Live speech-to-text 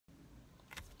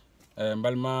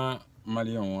Balma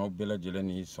malien au bela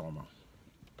jeleni soma.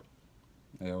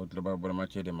 Au travail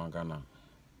bolmaché de Mangana,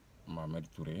 Mohamed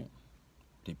Touré,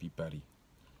 depuis Paris.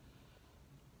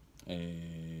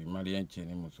 Malien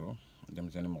tcheni muso,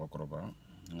 demzeni mokoroba,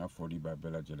 nga foli ba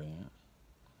bela jeleni.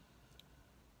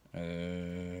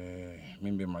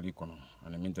 Mimbe Mali kono,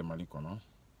 ane minte Mali kono,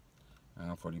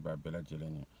 nga foli ba bela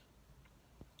jeleni.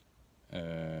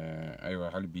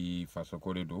 Aywa halbi faso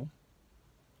kore do,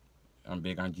 an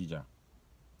bɛ k'an jija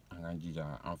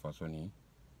an faso ni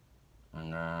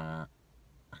an ka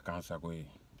a k'an sago ye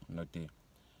n'o tɛ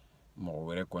mɔgɔ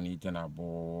wɛrɛ kɔni tɛna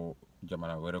bɔ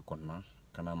jamana wɛrɛ kɔnɔna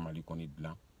ka na Mali kɔni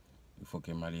dilan il faut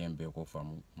que maliyɛn bɛɛ ko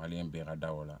faamu maliyɛn bɛɛ ka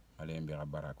da o la maliyɛn bɛɛ ka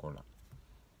baara k'o la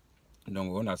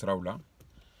donc o nasiraw la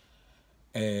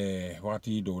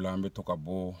wagati dɔw la an bɛ to ka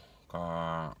bɔ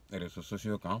ka réseaux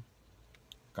sociaux kan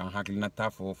k'an hakilinata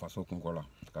fɔ faso kunko la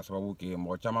ka sababu kɛ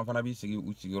mɔgɔ caman fana b'i sigi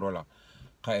u sigiyɔrɔ la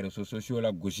ka réseaux sociaux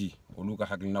la gosi olu ka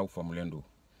hakilinaw faamulen don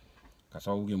ka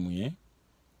sababu kɛ mun ye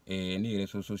ni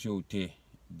réseaux sociaux tɛ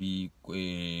bi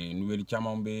nouvelle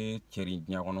caman bɛ cɛrin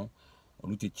diɲɛ kɔnɔ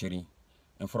olu tɛ cɛrin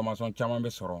information caman bɛ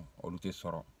sɔrɔ olu tɛ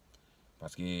sɔrɔ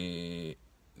parce que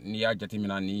n'i y'a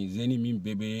jateminɛ ni zeni min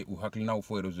bɛɛ bɛ u hakilinaw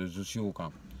fɔ réseaux sociaux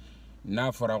kan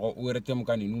n'a fɔra ko u yɛrɛ tɛmu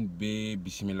ka ninnu bɛɛ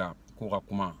bisimila k'u ka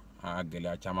kuma a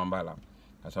gɛlɛya caman b'a la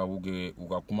ka sababu kɛ u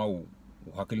ka kumaw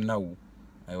u hakilinaw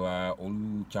ayiwa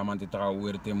olu caman tɛ taga u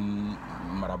yɛrɛ tɛ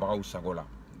marabagaw sago la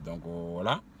donc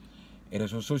voilà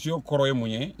réseaux sociaux kɔrɔ ye mun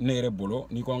ye ne yɛrɛ bolo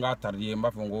n'i ko n k'a tardi ye n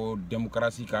b'a fɔ ko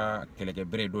démocratie ka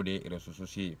kɛlɛkɛbere dɔ de ye réseaux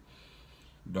sociaux ye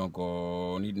donc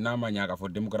ni n'a ma ɲɛ k'a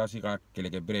fɔ démocratie ka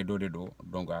kɛlɛkɛbere dɔ de don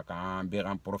donc a kan bɛɛ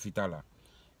kan profita la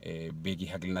bɛɛ k'i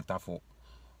hakilinata fɔ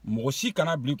mɔgɔ si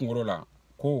kana bila i kunkolo la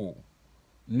ko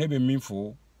ne bɛ min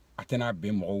fɔ a tɛna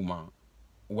bɛn mɔgɔw ma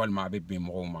walima a bɛ bɛn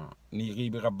mɔgɔw ma n'i k'i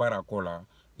bɛ ka baara kɔ la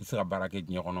i tɛ se ka baara kɛ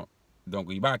diɲɛ kɔnɔ donc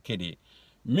i b'a kɛ de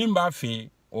min b'a fɛ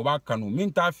o b'a kanu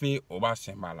min t'a fɛ o b'a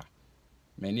sɛnb'a la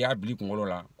mais n'i y'a bila i kunkolo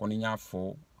la ko ni n y'a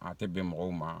fɔ a tɛ bɛn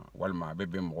mɔgɔw ma walima a bɛ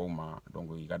bɛn mɔgɔw ma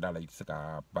donc i ka da la i tɛ se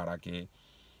ka baara kɛ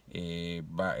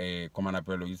comment on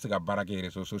appelle i tɛ se ka baara kɛ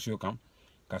réseaux sociaux kan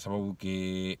ka sababu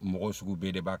kɛ mɔgɔw sugu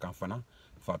bɛɛ de b'a kan fana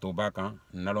fato b'a kan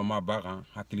naloma b'a kan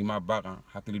hakilima b'a kan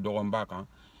hakili dɔgɔn b'a kan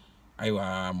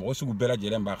ayiwa mɔgɔ sugu bɛɛ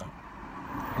lajɛlen b'a kan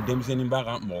denmisɛnnin b'a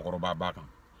kan mɔgɔkɔrɔba b'a kan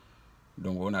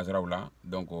donc o nasiraw la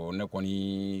donc ne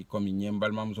kɔni komi n ye n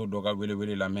balimamuso dɔ ka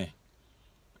welewele lamɛn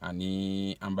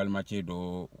ani an balimacɛ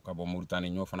dɔ ka bɔ Muritani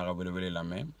n y'o fana ka welewele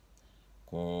lamɛn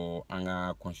ko an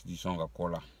ka constitution ka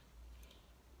kɔ la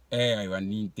ayiwa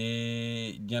nin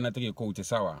tɛ diɲɛnatigɛ kow tɛ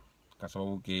sa wa ka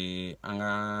sababu kɛ an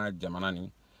ka jamana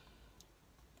nin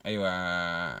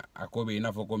ayiwa a ko bɛ i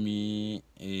n'a fɔ komi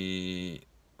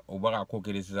o b'a ka ko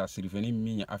kɛlen sisan sirifɛnni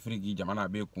min ye Afiriki jamana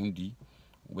bɛ kun di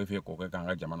u bɛ fɛ k'o kɛ k'an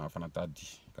ka jamana fana ta di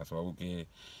ka sababu kɛ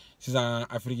sisan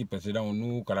Afiriki président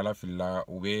n'u kalala filila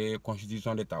u bɛ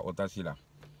constitution de ta otage la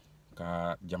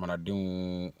ka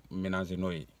jamanadenw ménager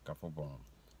n'o ye ka fɔ bon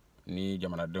ni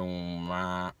jamanadenw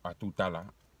ma a t'u ta la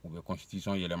u bɛ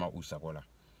constitution yɛlɛma u sago la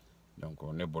donc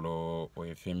ne bolo o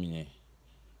ye fɛn min ye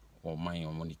o man ɲi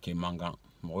o ni kɛ man kan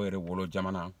mɔgɔ yɛrɛ wolo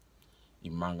jamana i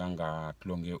man kan ka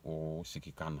tulonkɛ o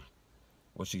sigikan na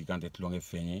o sigikan tɛ tulonkɛ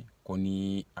fɛn ye ko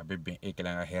ni a bɛ bɛn e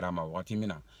kɛlen ka hɛrɛ ma wagati min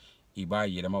na i b'a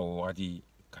yɛlɛma o wagati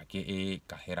ka kɛ e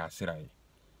ka hɛrɛ sira ye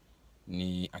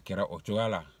ni a kɛra o cogoya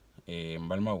la n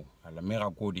balimaw a lamɛn ka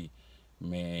go de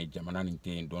mais jamana nin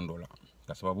tɛ yen don dɔ la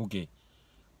ka sababu kɛ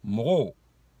mɔgɔw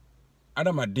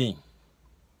adamaden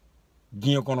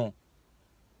diɲɛ kɔnɔ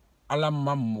ala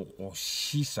ma mɔgɔ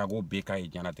si sago bɛɛ k'a ye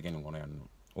diɲɛnatigɛ nin kɔnɔ yan nɔ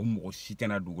o mɔgɔ si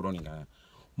tɛna dugukolo nin kan yan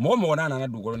mɔgɔ n'a nana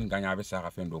dugukolo nin kan yan a bɛ sa ka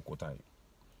fɛn dɔw kota ye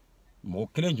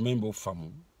mɔgɔ kelen jumɛn b'o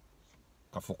faamu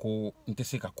k'a fɔ ko n tɛ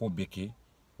se ka ko bɛɛ kɛ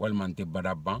walima n tɛ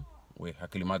bada ban o ye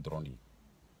hakilima dɔrɔn de ye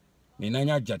mais n'an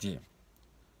y'a jate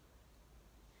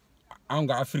an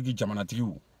ka Afiriki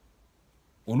jamanatigiw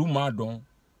olu m'a dɔn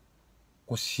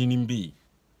ko sini bɛ yen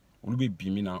olu bɛ bi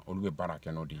min na olu bɛ baara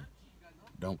kɛ n'o de ye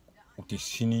donc u tɛ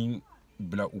sini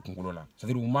bila u kunkolo la c'est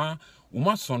à dire u ma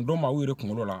sɔn dɔ ma u yɛrɛ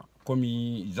kunkolo la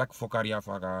komi Jacques Fokari y'a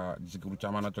fɔ a ka zikiri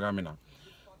caman na cogoya min na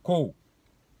ko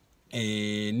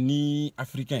ni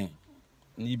africain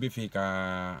n'i bɛ fɛ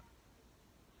ka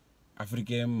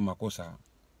africain mako sa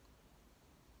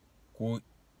ko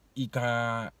i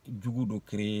ka jugu dɔ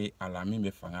créer a la min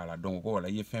bɛ fanga la donc ko wala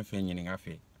i ye fɛn fɛn ɲininka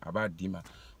fɛ a b'a d'i ma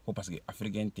ko parce que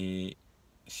africain tɛ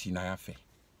sinaya fɛ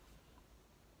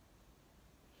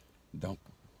donc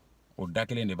o da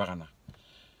kelen de b'a ka na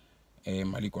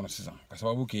Mali kɔnɔ sisan ka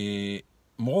sababu kɛ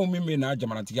mɔgɔw min bɛ na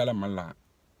jamanatigiya la Mali la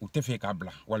u tɛ fɛ k'a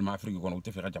bila walima Afiriki kɔnɔ u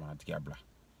tɛ fɛ ka jamanatigiya bila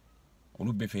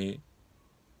olu bɛ fɛ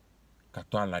ka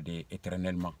to a la de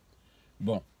éternellement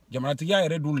bon jamanatigiya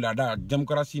yɛrɛ dun laada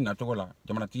démocratie nacogo la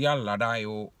jamanatigiya laada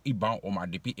yo i ban o ma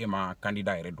depuis e ma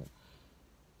candidat yɛrɛ don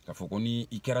k'a fɔ ko ni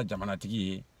i kɛra jamanatigi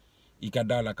ye i ka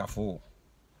da la k'a fɔ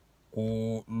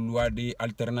ko loi de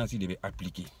alternance de bɛ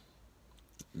appliquer.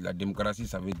 La démocratie,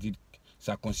 ça veut dire,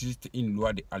 ça consiste en une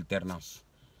loi d'alternance.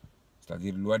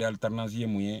 C'est-à-dire, loi d'alternance,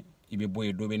 il y a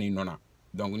boye do bene nona.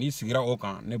 Donc, ni sigira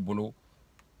okan, ne bolo,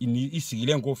 i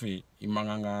sigilen ko fe, i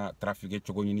manganga trafiquer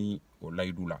choko ni o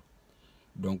laidula.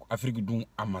 Donc, Afrique dun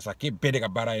a masake bede ka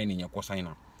bara ye ni ko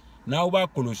saina. Na uba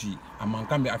kolosi, a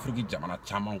mankambe Afrique jamana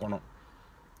chaman kono.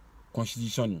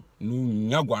 Constitution, nous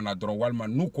nyagwana dron walma,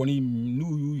 nous koni,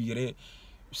 nous yere,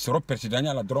 sero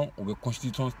président la dron o be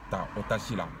constitution ta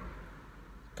otage la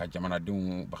ka jamana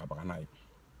denw bagabagana ye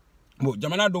bon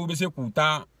jamana dɔw bɛ se k'u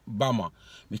ta ba ma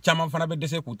mais caman fana bɛ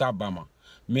dɛsɛ k'u ta ba ma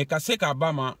mais ka se k'a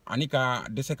ba ma ani ka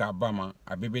dɛsɛ k'a ba ma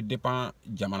a bɛɛ bɛ dépend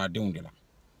jamanadenw de la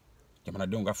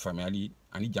jamanadenw ka faamuyali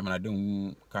ani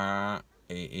jamanadenw ka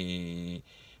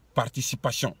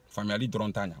participation faamuyali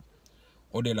dɔrɔn t'a ɲa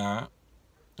o de la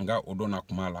nka o don na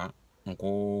kuma la n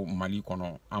ko Mali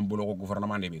kɔnɔ an bolo ko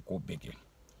gouvernement de bɛ ko bɛɛ kɛ.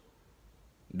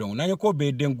 Donc, n'a y a ko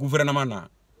be den gouvernement na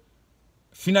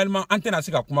finalement antena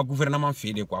se ka kuma gouvernement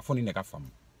fede quoi fo ni ne ka fam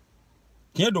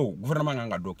tiens do gouvernement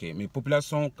nga doké mais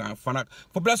population kan fana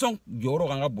population yoro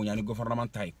nga bonya ni gouvernement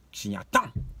tay signa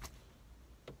tant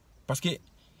parce que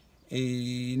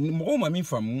mo ma mi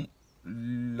fam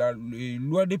la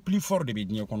loi des plus forts de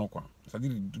bednie kono quoi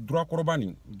c'est-à-dire droit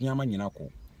korobani nyama nyina ko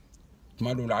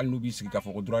tuma do la al nubi sigi ka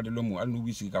fo ko droit de l'homme al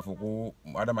nubi sigi ka fo ko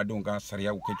adama don ka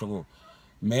sharia ko ketogo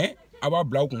mais aba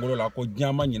blau kongolo la ko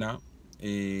nyama nyina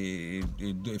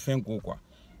fin ko quoi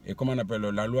et comment on appelle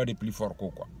la loi des plus forts ko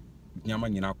quoi nyama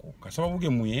nyina ko ka sababu ke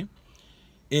muye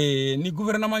ni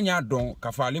gouvernement nya don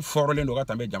ka fa le fort le ndo ka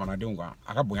tambe jamana de nga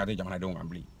aka bonya de jamana de nga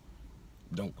mbli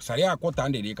donc sharia ko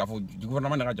tande de ka fo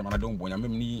gouvernement na jamana de bonya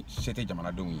même ni c'était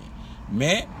jamana de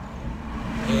mais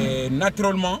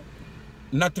naturellement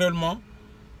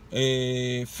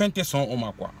fin son o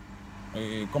ma quoi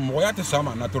comme royauté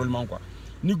sama naturellement quoi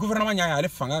ni gouvernement nya ale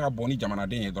fanga ka boni jamana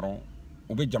de dron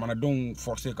ou be jamana don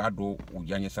forcer ka do ou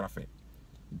yanye sera fait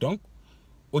donc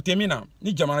au termina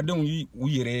ni jamana don u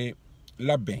yere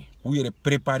la ben u yere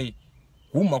préparer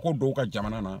ku mako do ka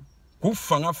jamana na ku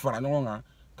fanga fara ngonga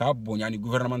ka bonya ni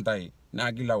gouvernement tay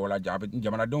na gila wala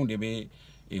jamana don de be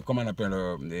comment on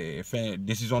appelle fin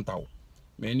décision taw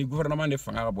mais ni gouvernement de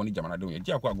fanga ka boni jamana don e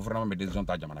dia quoi gouvernement be décision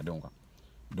ta jamana don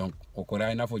donc au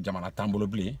Korea ina fo jamana tambolo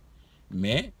blé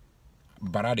mais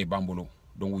bara de bambolo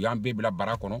donc yan be bila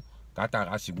bara kono ka ta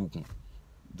ga sigukun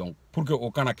donc pour que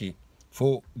au kanake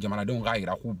fo jamanadenw ga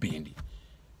ira ku bendi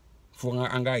fo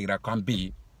nga ira kan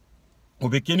be o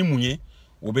be keni munye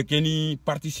o be keni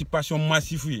participation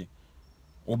massive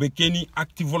o be keni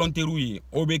acte volontaire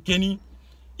o be keni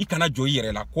ikana joyi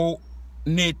yere la ko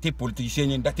ne te politicien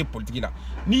ni date politique la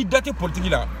ni date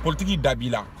politique la politique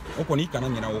dabila o koni kana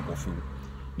nyina o ko fu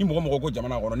ni mo ko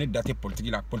jamana ko ne date politique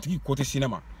la politique côté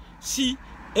cinéma si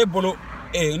e bolo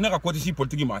ne ka côté si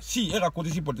politique ma si e ka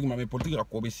côté si politique ma mais politique ka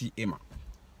ko be si ema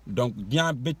donc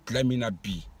bien bet lamina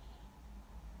bi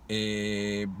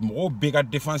mo be ka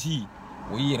défense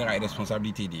o yere ka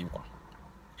responsabilité de quoi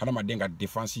hana den ka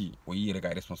défense o yere ka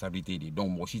responsabilité de donc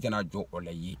mo si tena jo o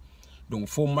la yi donc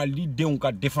faut Mali den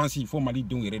ka défense faut Mali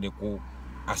den yere de ko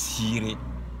assurer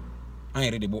en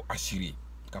yere de bo assurer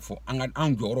ka fo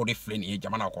an joro de fleni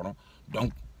jamana kono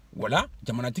donc voilà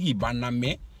jamana tigi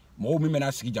baname mo mi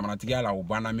mena sigi jamana tigi ala o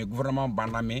baname gouvernement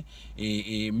baname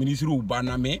ministre ou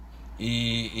baname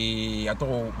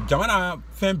ato jamana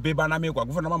fin be baname quoi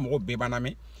gouvernement mo be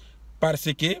baname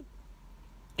parce que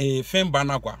fin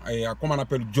bana quoi comment on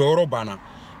appelle joro bana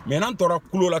maintenant tora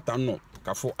kulo la tanno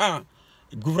ka fo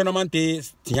gouvernement te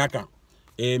tiaka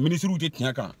ministre ou te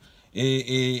tiaka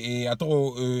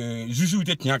ato juge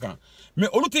te tiaka mais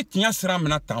olu te tia sera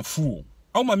mena tan fou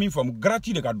aw ma min fam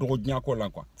gratuit de ka dogo nya ko la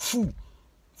quoi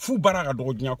fou bara ka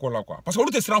dogo nya ko la quoi parce que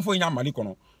olu te sera fo nya Mali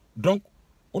kono donc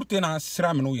olu te na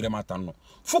sera mena yire ma tan no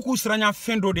fo ku sera nya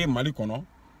fin do de Mali kono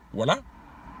voilà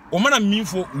o mana min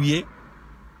fo uye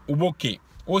o boke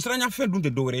o sera nya fin dun de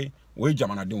dore o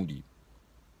jamana de undi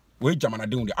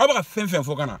aw ba fin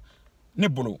fo kana ne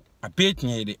bolo a pe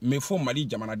tiɲɛ de mais fo Mali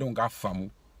jamanadenw ka faamu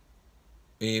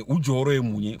u jɔyɔrɔ ye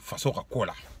mun ye faso ka ko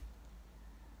la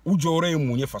u jɔyɔrɔ ye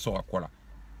mun ye faso ka ko la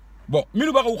bon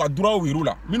minnu b'a ka droit yir'u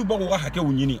la minnu b'a ka hakɛw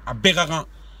ɲini a bɛɛ ka kan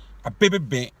a bɛɛ bɛ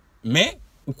bɛn mais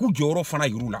u k'u jɔyɔrɔ fana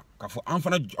yir'u la k'a fɔ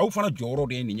aw fana jɔyɔrɔ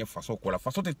de ye nin ye faso ko la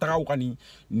faso tɛ taga aw ka nin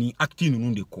acte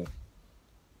ninnu de ko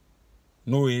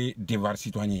n'o ye devoir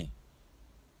citoyen ye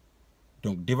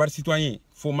donc devoir citoyen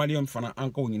fo maliyɛn fana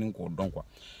an k'o ɲini k'o dɔn quoi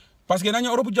parce que n'an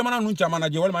Europe jamana nun chamana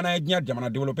je wal mana nya jamana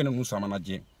développer nun samana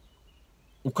je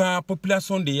ou ka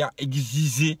population de ya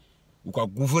exiger ou ka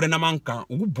gouvernement kan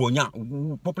ou bonya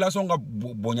ou population ga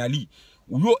bonyali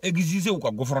ou yo exiger ou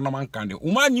ka gouvernement kan de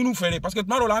ou ma nyinu fere parce que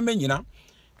tmaro la menyina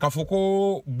ka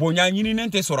foko bonya nyini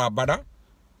nente sora bada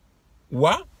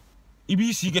wa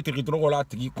ibi sige territoire la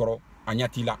tigi koro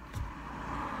anyati la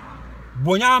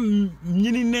bonya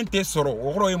nyini nente soro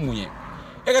okoro e munye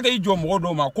e ka te jo mo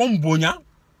do ma kom bonya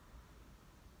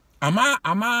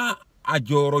ama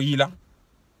ajoro yila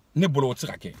ne bolo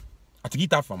tsaka atigi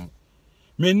ta famu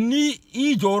mais ni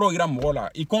i joro ira mo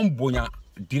la i kom bonya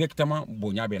directement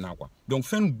bonya be na quoi donc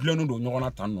fen gleno do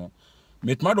nyona tanno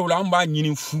mais tma do la amba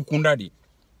nyini fukunda di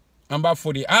amba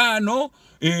fodi non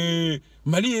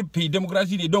Mali est pays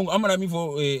démocratie donc amana mi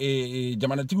fo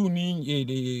jamana tigu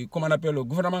ni comment on appelle le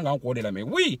gouvernement ga encore de la mais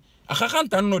oui a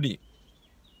khakan no de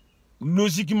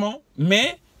logiquement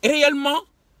mais réellement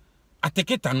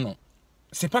ateke tanno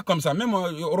c'est pas comme ça même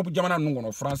Europe jamana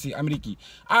nungono France Amérique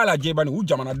ala jebani ou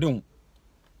jamana deun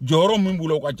joro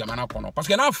mimbulo ko jamana kono parce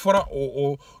que na fora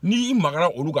ni magara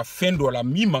oluga fendo la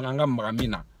mi maganga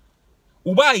magamina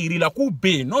uba iri la ku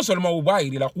be non seulement uba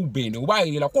iri la ku be ne uba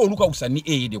iri la ko oluka usani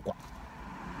de quoi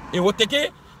et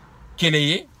oteke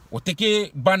keleye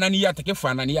oteke banani ya teke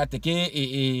fanani ya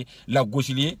teke la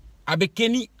gauchelier avec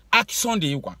keni action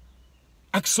de quoi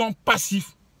action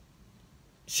passif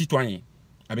citoyen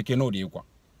avec un autre quoi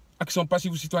action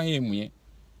passive citoyen mouye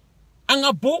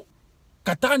anga bo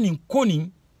kataka ni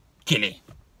koni kele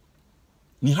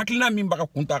ni haklina mimbaka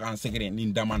kunta kan segre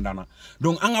ni damandana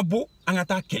donc anga bo anga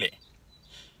ta kele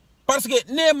parce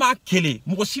que ne ma kele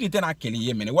mo silite na kele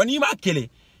yemene wani ma kele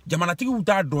jamana tigi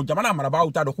uta do jamana maraba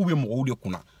uta do kube mo de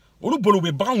kuna olu bolo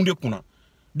be baga unde kuna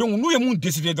donc nous yemu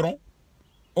décider dron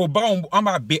au baga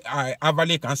amba be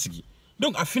avaler kan sigi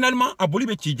donc finalement aboli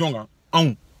be ti jonga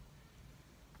an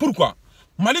pourquoi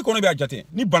Mali kono be ajate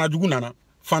ni banajugu nana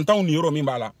fantaw ni yoro min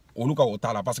bala olu ka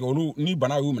otala parce que olu ni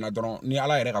bana yu mena dron ni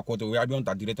ala yere ka kote o avion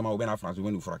ta directement o bena France o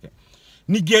benu frake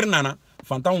ni guerre nana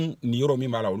fantaw ni yoro min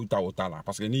bala olu ta otala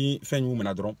parce que ni fen yu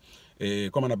mena dron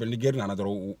comment on appelle ni guerre nana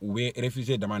dron ou be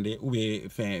refuser demander ou be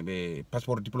fin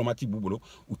passeport diplomatique bubolo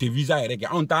ou te visa yere ke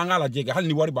on tanga la jege hal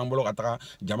ni wari bambolo ka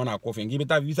jamana ko fen ngi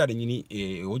beta visa de ni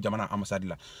o jamana ambassade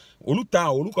la olu ka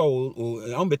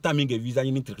on beta minge visa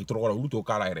ni territoire la olu to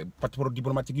kala yere passeport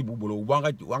diplomatique bubolo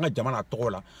wanga jamana to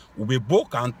la ou be bo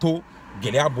kanto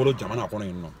gelea bolo jamana kono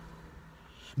yinno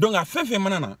donc a fin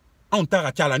manana on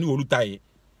ta ka ni olu taye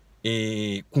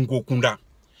kunko kunda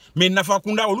mais nafa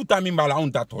kunda olu ta min bala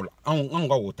on ta tola on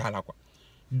ga wotala quoi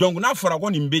donc na fara ko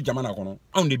ni mbe jamana kono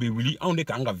on de be wili on de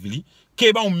kanga vili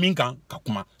ke ba on minkan ka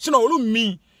kuma sinon olu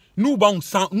mi nous ba on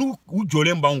san nous u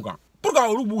jolem ba on kan pourquoi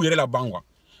olu bu yere la bangwa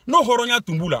no horonya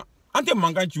tumbula ante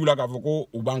mangan ciula ka foko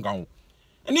u bankan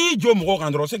ni jo mo ko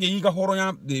andro c'est que yi ka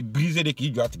horonya de briser de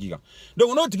ki jo atiki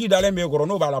donc no tiki dale me goro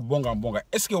no ba la bonga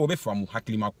est-ce que obe famu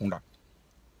haklima kunda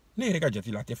ne reka jati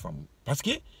la te famu parce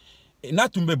que na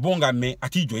tumbe bonga me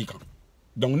ati joika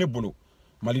donc ne bolo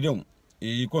malidon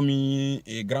et comme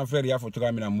grand frère ya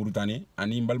fotoka mina Mauritanie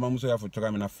ani mbalma muso ya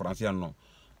fotoka mina français non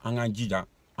anga jija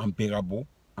en pegabo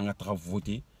anga tra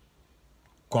voter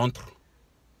contre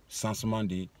changement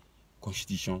de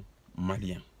constitution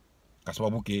malien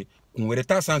kasababu ke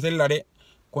kunwereta sansel la de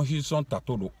constitution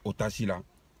tato do otage la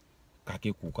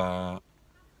kake kuka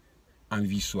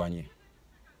envie soigner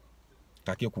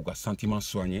kake kuka sentiment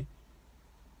soigner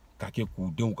kake ku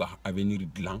denw ka avenir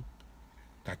dilan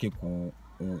kake ku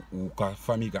u ka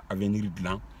famille ka avenir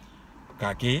dilan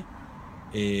kake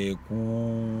ku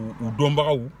u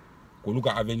donbagaw kolu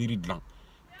ka avenir dilan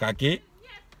kake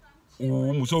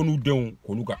u muso nu denw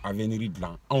kolu ka avenir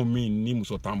dilan anw min ni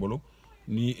muso tambolo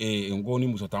ni ngo ni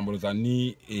muso tambolo za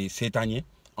ni setanye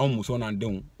anw muso nan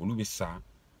denw olu be sa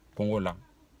Congo la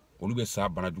olu be sa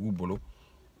banajugu bolo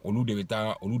olu de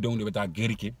beta olu denw de beta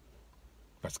gerike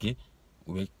parce que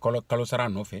ou kalo sara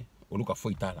no fait olu ka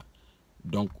foita la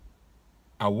donc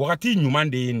a wakati nyuman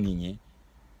de ninye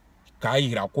ka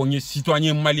ira ko nye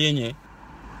citoyen malien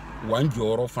wan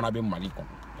joro fana be Mali kon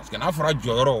parce que na fara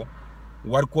joro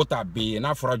war kota be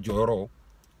na fara joro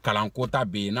kalan kota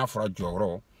be na fara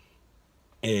joro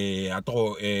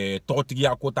ato totigi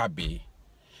akota be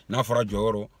na fara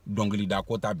joro dongli da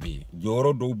kota be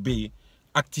joro do be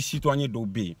acte citoyen do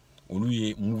be olu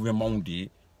ye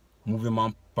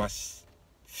mouvement passe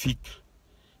fik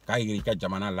ka yiri ka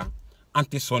jamana la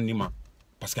ante sonima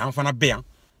parce que en fana be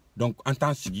donc en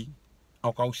temps sigi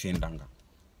aw ka usendanga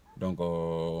donc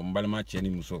mbalma cheni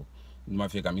muso ma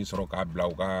fe ka min soro ka bla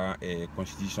ka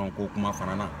constitution ko kuma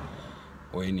fana na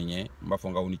o ye nin ye n b'a fɔ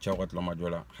n ka aw ni ce aw ka tulomajɔ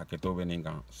la hakɛto bɛ nin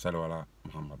kan salawala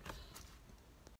muhamadu